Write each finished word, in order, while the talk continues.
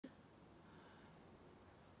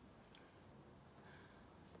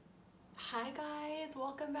Hi guys,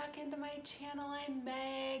 welcome back into my channel. I'm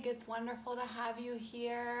Meg. It's wonderful to have you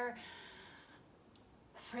here.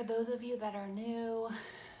 For those of you that are new,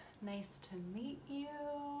 nice to meet you.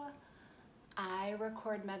 I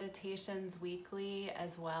record meditations weekly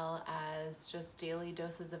as well as just daily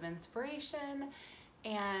doses of inspiration,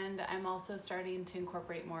 and I'm also starting to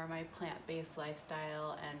incorporate more of my plant-based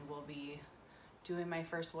lifestyle, and will be doing my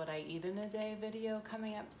first What I Eat in a Day video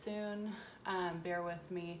coming up soon. Bear with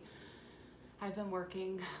me. I've been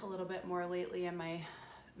working a little bit more lately, and my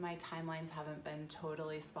timelines haven't been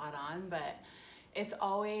totally spot on, but it's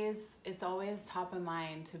always top of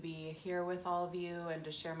mind to be here with all of you and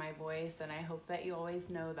to share my voice, and I hope that you always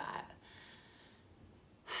know that.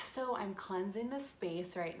 So I'm cleansing the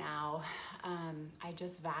space right now. I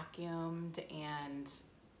just vacuumed, and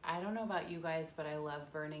I don't know about you guys, but I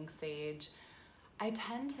love burning sage. I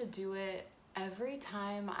tend to do it every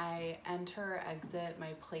time I enter or exit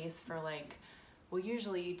my place for well,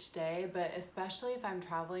 usually each day, but especially if I'm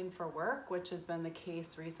traveling for work, which has been the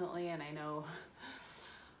case recently, and I know,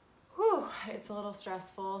 whew, it's a little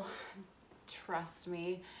stressful, trust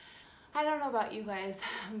me. I don't know about you guys,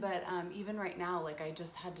 but even right now, I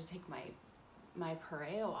just had to take my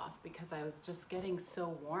pareo off because I was just getting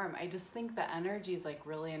so warm. I just think the energy is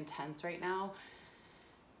really intense right now.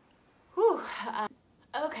 Whew.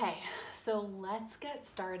 Okay, so let's get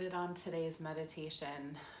started on today's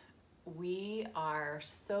meditation. We are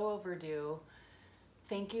so overdue.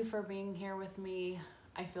 Thank you for being here with me.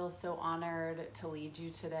 I feel so honored to lead you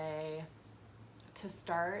today. To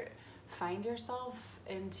start, find yourself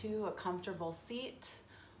into a comfortable seat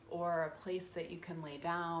or a place that you can lay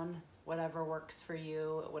down, whatever works for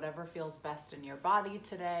you, whatever feels best in your body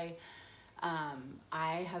today.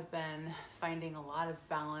 I have been finding a lot of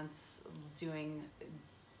balance doing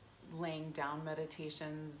laying down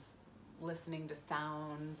meditations, listening to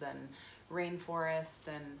sounds and rainforest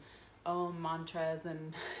and Om mantras,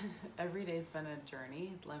 and every day's been a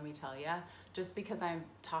journey, let me tell you. Just because I've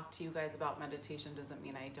talked to you guys about meditation doesn't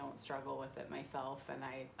mean I don't struggle with it myself, and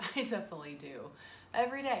I definitely do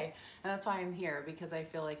every day. And that's why I'm here, because I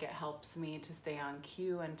feel like it helps me to stay on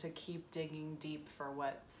cue and to keep digging deep for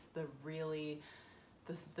what's the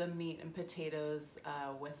meat and potatoes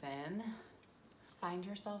within. Find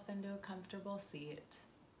yourself into a comfortable seat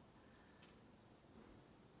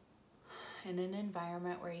in an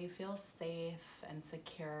environment where you feel safe and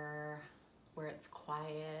secure, where it's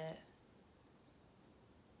quiet,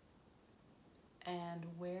 and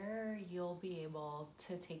where you'll be able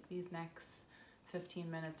to take these next 15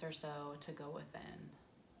 minutes or so to go within.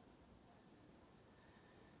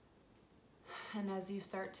 And as you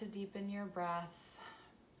start to deepen your breath,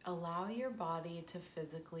 allow your body to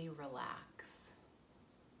physically relax,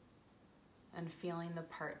 and feeling the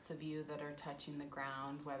parts of you that are touching the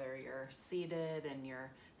ground, whether you're seated and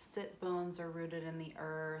your sit bones are rooted in the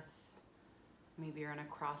earth. Maybe you're in a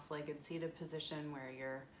cross-legged seated position where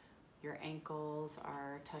your ankles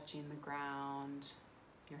are touching the ground,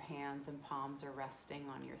 your hands and palms are resting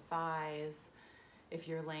on your thighs. If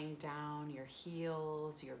you're laying down, your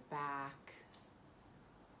heels, your back,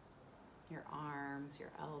 your arms,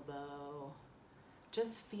 your elbow.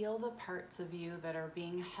 Just feel the parts of you that are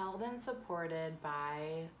being held and supported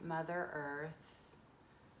by Mother Earth,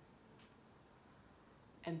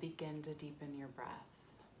 and begin to deepen your breath.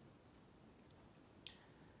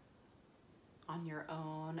 On your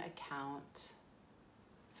own account,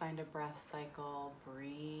 find a breath cycle,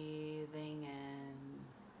 breathing in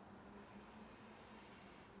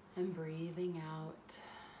and breathing out.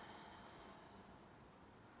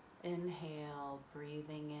 Inhale,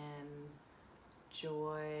 breathing in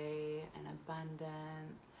joy and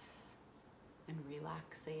abundance and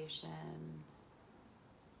relaxation.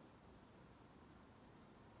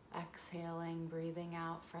 Exhaling, breathing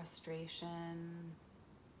out frustration,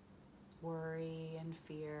 worry, and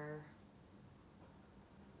fear.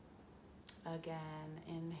 Again,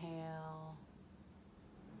 inhale.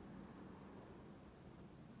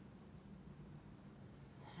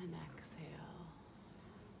 And exhale.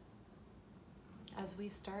 As we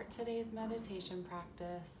start today's meditation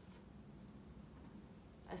practice,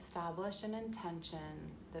 establish an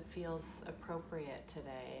intention that feels appropriate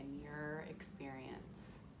today in your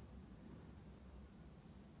experience.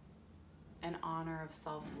 An honor of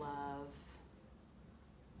self-love,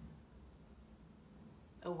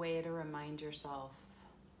 a way to remind yourself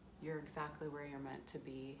you're exactly where you're meant to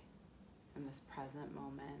be in this present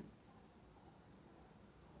moment.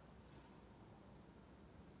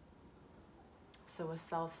 So a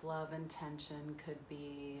self-love intention could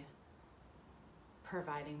be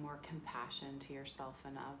providing more compassion to yourself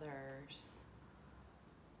and others,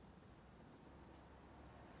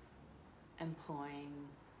 employing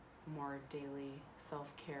more daily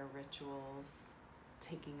self-care rituals,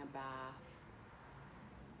 taking a bath.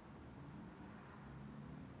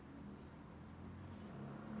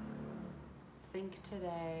 Think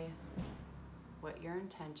today what your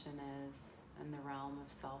intention is in the realm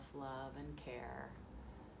of self-love and care.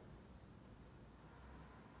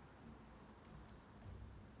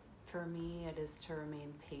 For me, it is to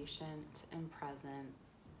remain patient and present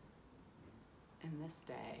in this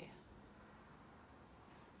day,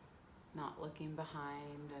 not looking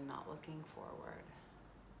behind and not looking forward.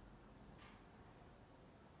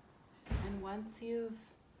 And once you've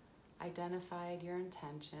identified your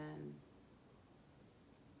intention,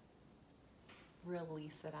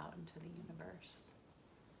 release it out into the universe.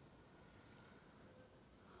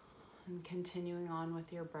 And continuing on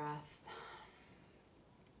with your breath,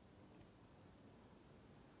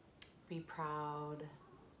 be proud.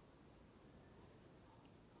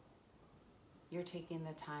 You're taking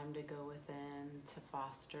the time to go within to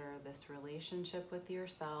foster this relationship with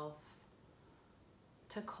yourself,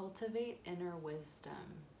 to cultivate inner wisdom.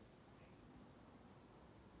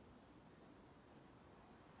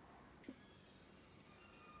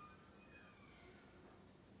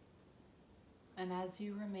 And as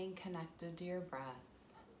you remain connected to your breath,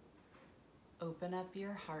 open up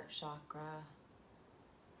your heart chakra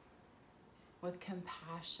with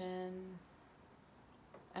compassion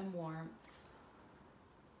and warmth.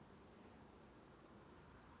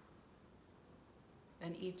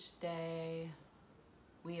 And each day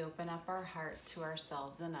we open up our heart to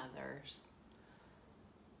ourselves and others.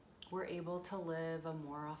 We're able to live a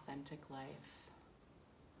more authentic life.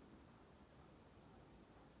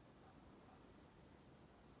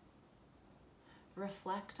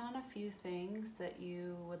 Reflect on a few things that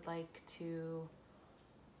you would like to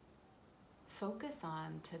focus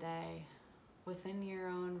on today within your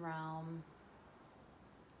own realm.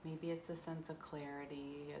 Maybe it's a sense of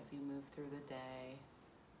clarity as you move through the day.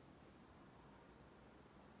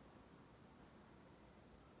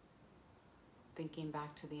 Thinking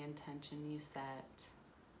back to the intention you set.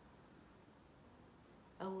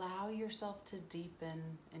 Allow yourself to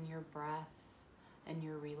deepen in your breath and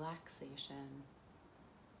your relaxation.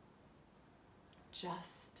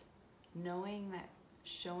 Just knowing that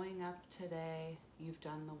showing up today, you've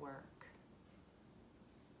done the work.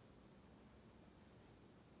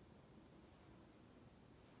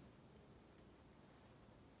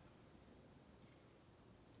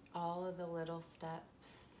 All of the little steps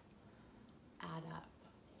add up.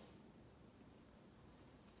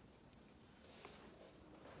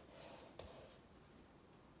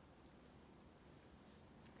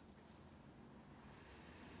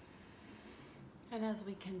 And as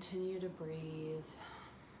we continue to breathe,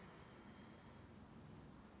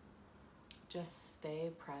 just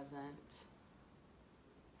stay present.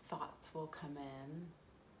 Thoughts will come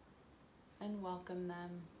in and welcome them,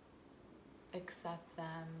 accept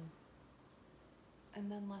them,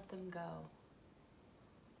 and then let them go.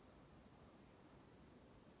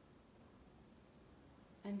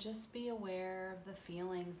 And just be aware of the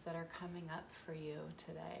feelings that are coming up for you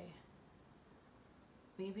today.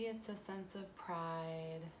 Maybe it's a sense of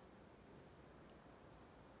pride.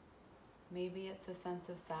 Maybe it's a sense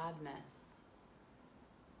of sadness.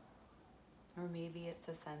 Or maybe it's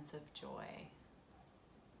a sense of joy.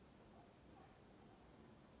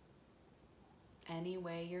 Any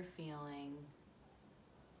way you're feeling,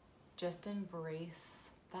 just embrace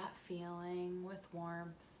that feeling with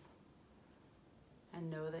warmth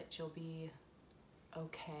and know that you'll be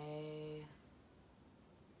okay.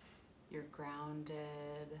 You're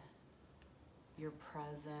grounded, you're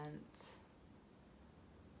present,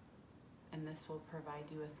 and this will provide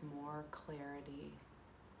you with more clarity.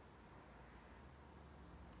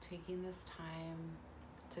 Taking this time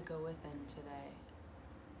to go within today.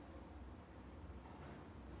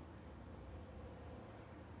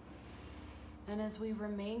 And as we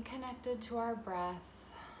remain connected to our breath,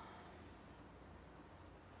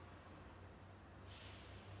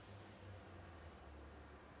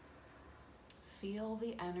 feel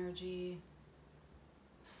the energy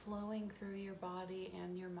flowing through your body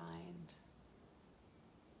and your mind,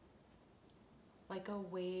 like a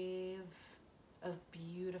wave of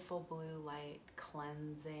beautiful blue light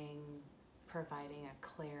cleansing, providing a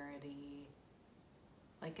clarity,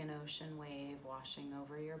 like an ocean wave washing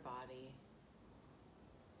over your body.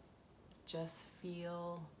 Just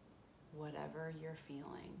feel whatever you're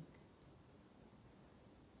feeling.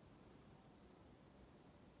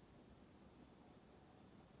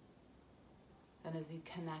 And as you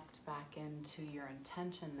connect back into your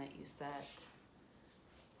intention that you set,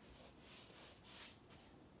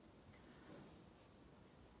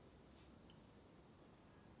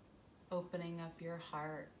 opening up your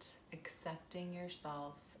heart, accepting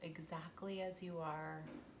yourself exactly as you are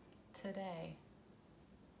today.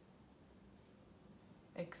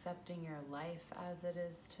 Accepting your life as it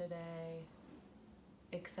is today.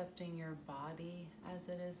 Accepting your body as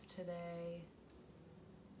it is today.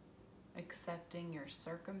 Accepting your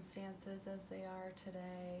circumstances as they are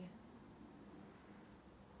today.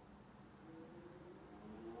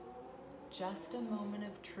 Just a moment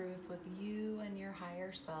of truth with you and your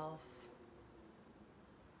higher self.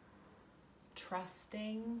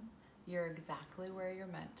 Trusting you're exactly where you're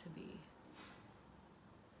meant to be.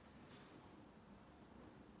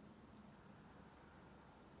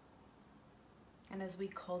 And as we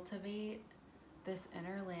cultivate this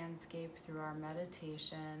inner landscape through our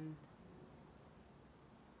meditation,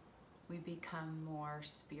 we become more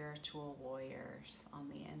spiritual warriors on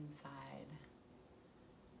the inside,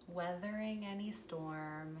 weathering any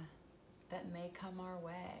storm that may come our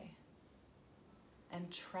way, and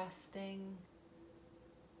trusting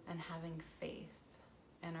and having faith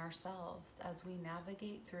in ourselves as we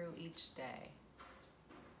navigate through each day.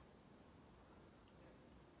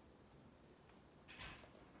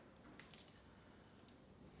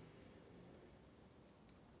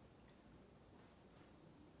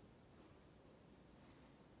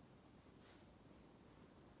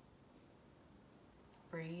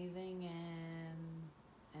 Breathing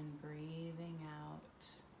in and breathing out.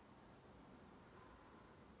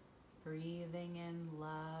 Breathing in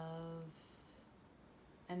love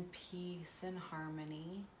and peace and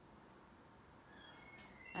harmony.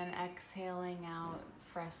 And exhaling out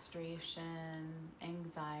frustration,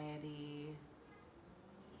 anxiety,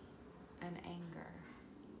 and anger.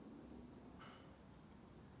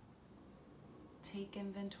 Take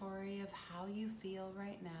inventory of how you feel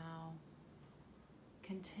right now.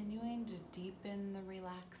 Continuing to deepen the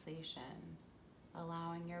relaxation,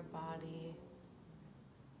 allowing your body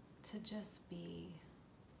to just be.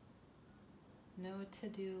 No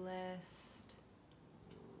to-do list,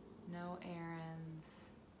 no errands,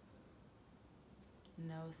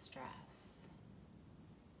 no stress.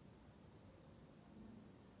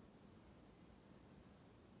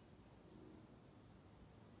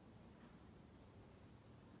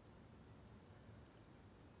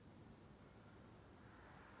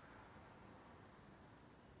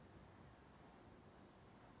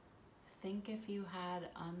 Think if you had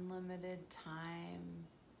unlimited time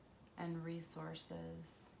and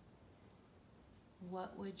resources,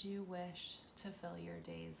 what would you wish to fill your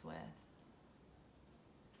days with?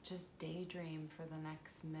 Just daydream for the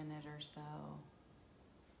next minute or so.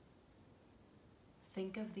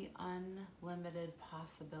 Think of the unlimited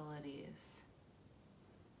possibilities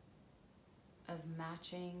of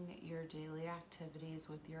matching your daily activities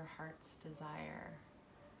with your heart's desire.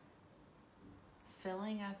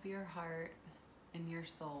 Filling up your heart and your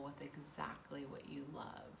soul with exactly what you love.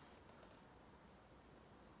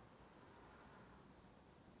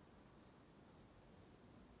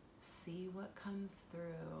 See what comes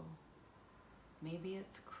through. Maybe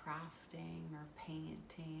it's crafting or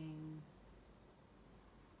painting,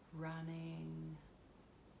 running,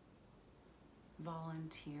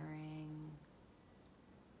 volunteering,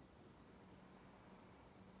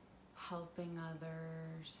 helping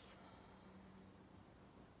others.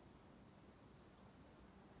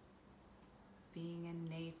 Being in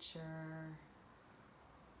nature,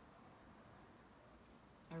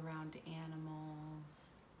 around animals.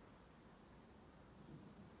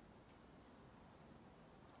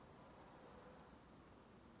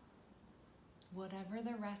 Whatever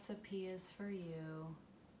the recipe is for you,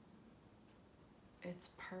 it's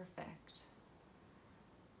perfect.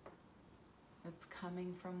 It's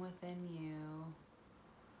coming from within you.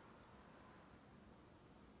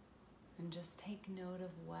 And just take note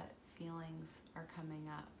of what feelings are coming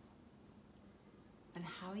up and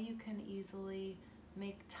how you can easily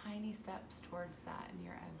make tiny steps towards that in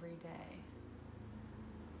your everyday.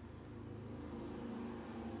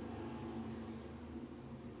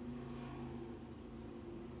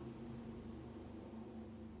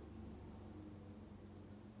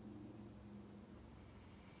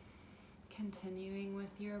 Continuing with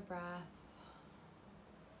your breath.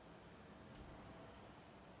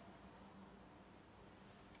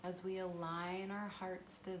 As we align our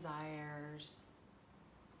heart's desires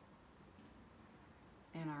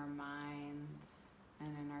in our minds and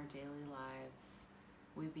in our daily lives,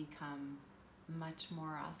 we become much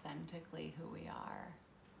more authentically who we are.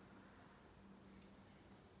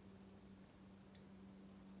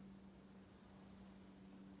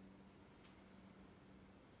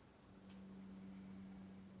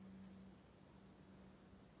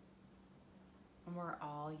 And we're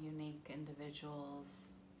all all unique individuals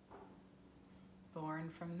born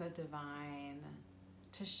from the divine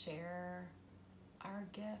to share our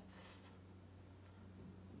gifts.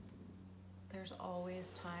 There's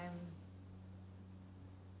always time.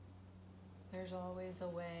 There's always a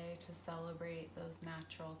way to celebrate those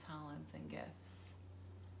natural talents and gifts.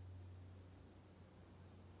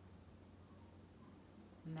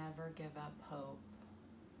 Never give up hope.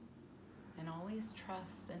 And always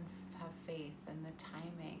trust and have faith in the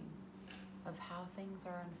timing of how things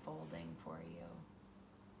are unfolding for you.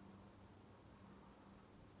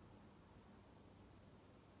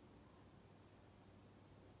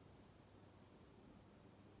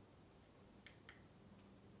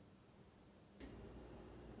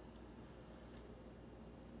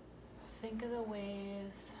 Think of the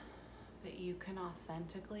ways that you can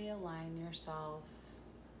authentically align yourself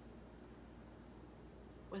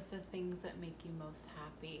with the things that make you most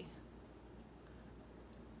happy.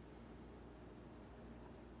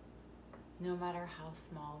 No matter how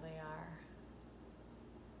small they are.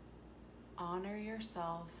 Honor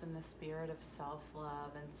yourself in the spirit of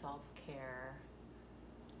self-love and self-care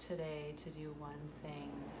today to do one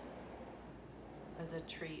thing as a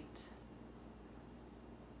treat.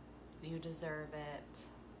 You deserve it.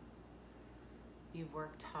 You've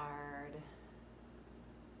worked hard.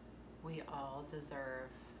 We all deserve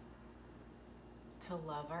to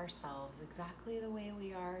love ourselves exactly the way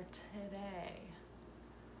we are today.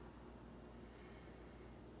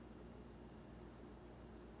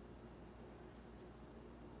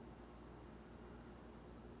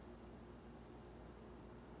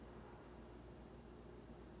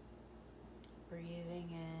 Breathing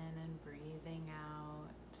in and breathing out.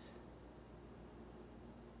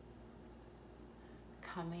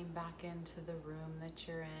 Coming back into the room that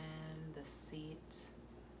you're in, the seat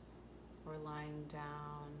or lying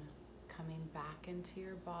down. Coming back into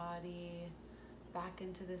your body, back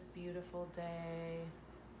into this beautiful day,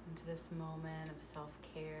 into this moment of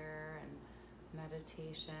self-care and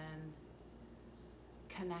meditation.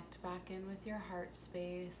 Connect back in with your heart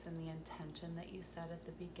space and the intention that you set at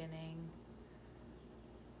the beginning.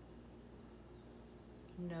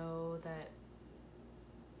 Know that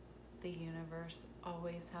the universe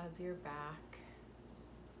always has your back.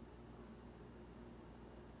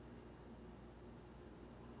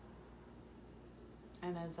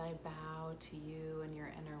 And as I bow to you and your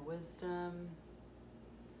inner wisdom,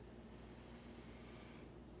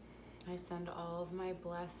 I send all of my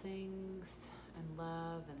blessings and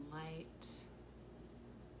love and light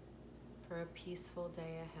for a peaceful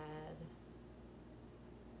day ahead.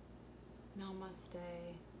 Namaste.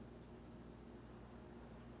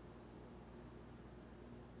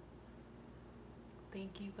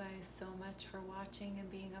 Thank you guys so much for watching and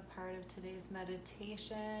being a part of today's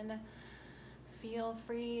meditation. Feel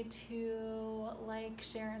free to like,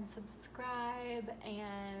 share, and subscribe,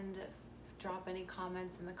 and drop any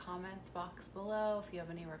comments in the comments box below if you have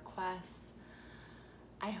any requests.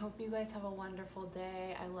 I hope you guys have a wonderful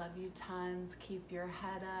day. I love you tons. Keep your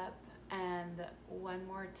head up. And one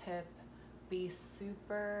more tip, be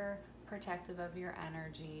super protective of your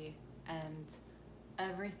energy and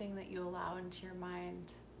everything that you allow into your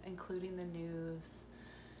mind, including the news,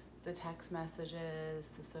 the text messages,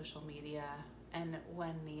 the social media, and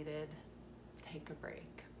when needed, take a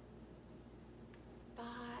break.